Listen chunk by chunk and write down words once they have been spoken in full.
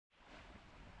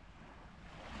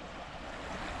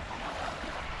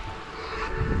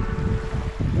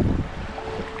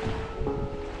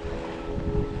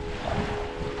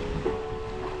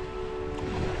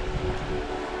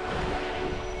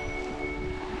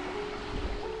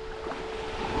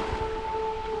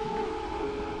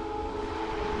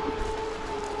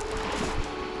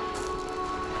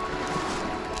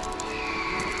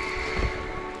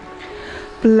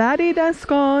Bloodied and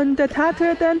scorned,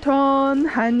 tattered and torn,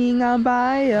 hanging on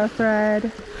by a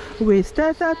thread. With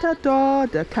death at the door,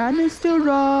 the cannon still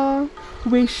roar.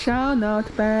 We shall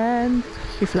not bend.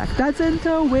 If flag doesn't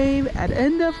wave at the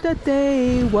end of the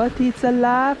day, what is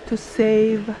alive to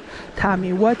save? Tell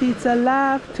me what is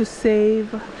alive to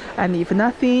save? And if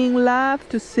nothing left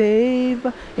to save,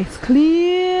 it's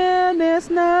clear there's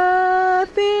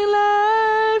nothing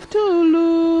left to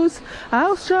lose.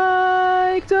 I'll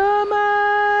strike the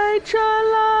match, shall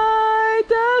light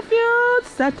the fuse,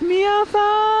 set me on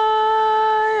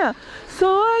fire, so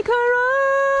I can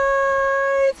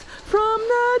rise from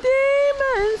the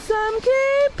demons I'm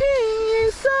keeping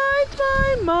inside my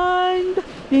mind.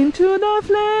 Into the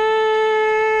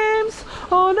flames,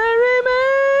 all that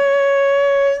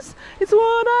remains is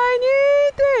what I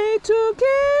needed to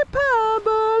keep on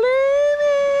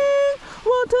believing.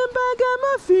 Water back at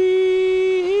my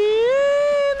Phoenix,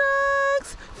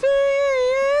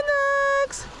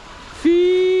 Phoenix,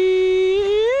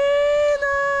 Phoenix,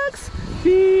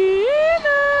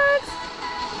 Phoenix.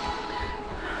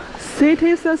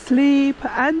 Cities asleep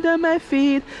under my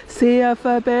feet, sea of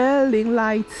burning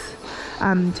lights.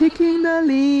 I'm taking the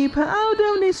leap out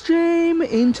of this dream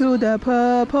into the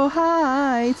purple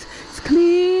heights. It's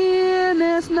clear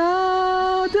there's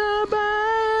not a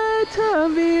better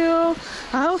view.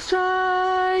 I'll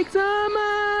strike the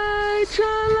match,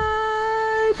 shall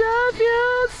light the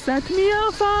fuse, set me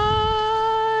on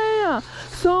fire,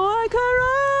 so I can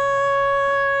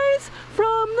rise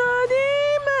from the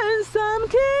demons I'm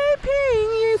keeping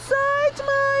inside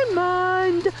my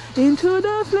mind. Into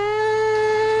the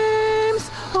flames,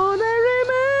 all that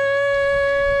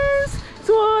remains is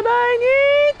what I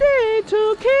needed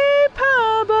to keep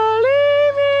on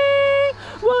believing.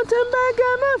 Water back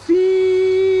at my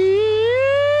Phoenix,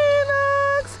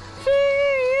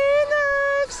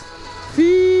 Phoenix,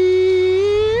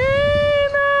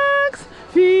 Phoenix,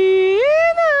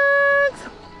 Phoenix.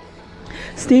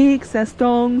 Sticks and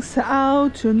stones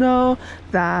out to know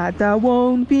that I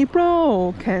won't be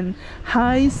broken.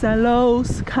 Highs and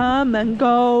lows come and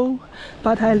go,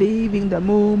 but I live in the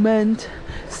moment.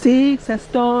 Sticks and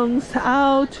stones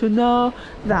out to know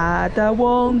that I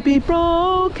won't be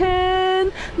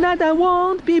broken, that I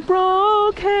won't be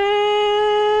broken.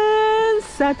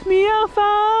 Set me on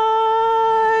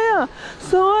fire,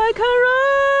 so I can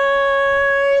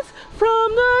rise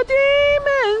from the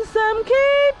demons I'm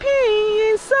keeping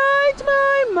inside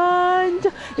my mind.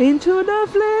 Into the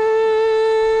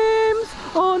flames,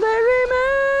 all that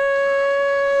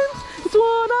remains is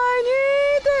what I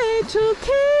needed to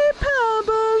keep on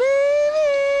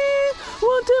believing.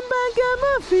 Water back at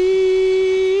my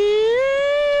Phoenix,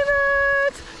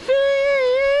 Phoenix,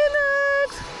 Phoenix,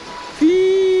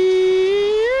 Phoenix,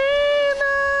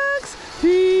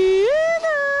 Phoenix,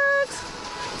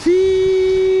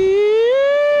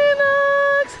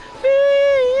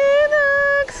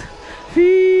 Phoenix, Phoenix,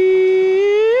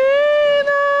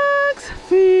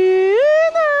 Phoenix.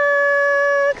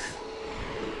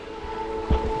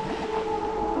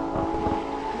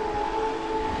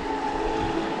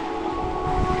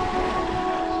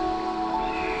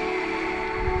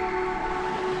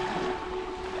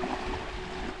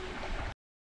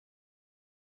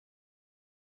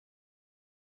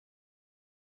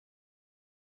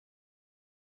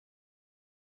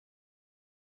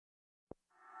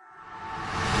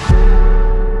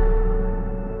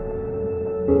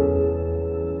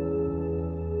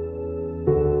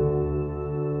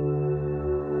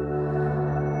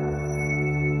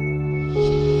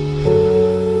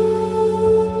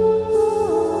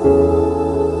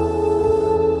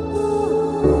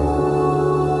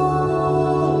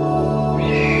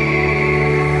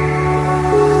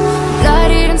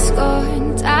 Bloodied and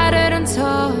scorned, tattered and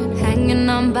torn, hanging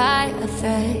on by a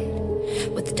thread.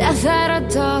 With death at our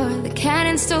door, the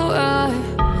cannon still roar.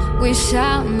 We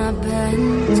shall not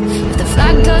bend. If the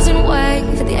flag doesn't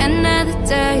wave at the end of the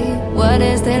day, what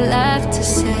is there left to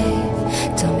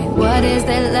save? Tell me what is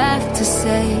there left to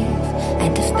save?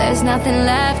 And if there's nothing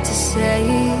left to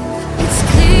save, it's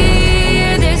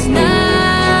clear there's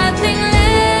nothing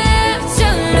left to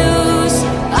lose.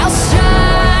 I'll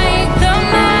strike the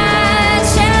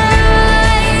match and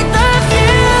light the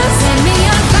fuse. Set me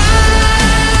on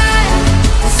fire,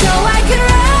 so I can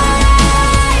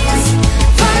rise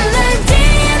from the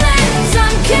demons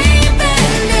I'm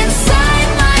keeping inside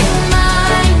my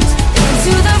mind.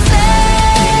 Into the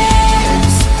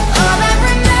flames, all that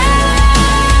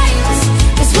remains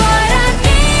is what I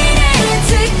needed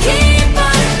to keep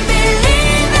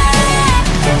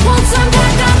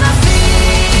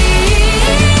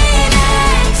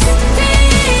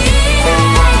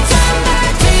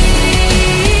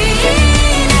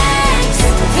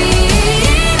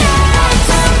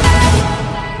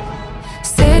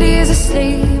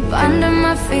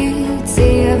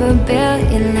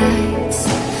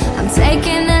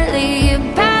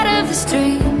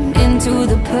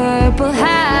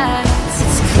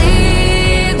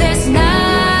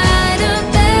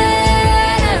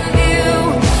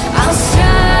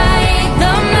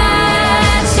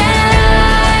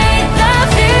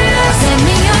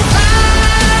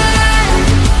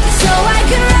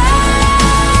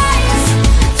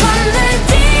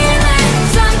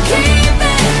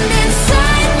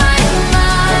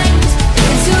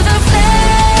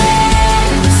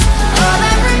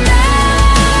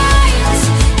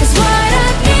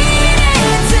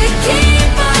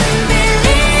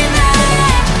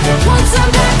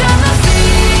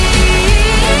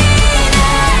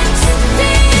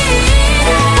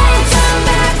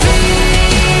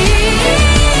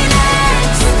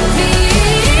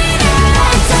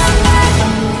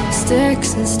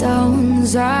sticks and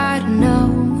stones. I know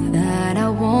that I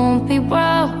won't be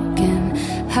broken.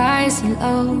 Highs and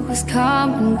lows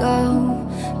come and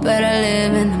go, but I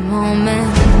live in the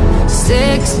moment.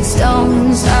 Sticks and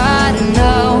stones. I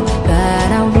know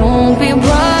that I won't be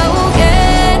broken.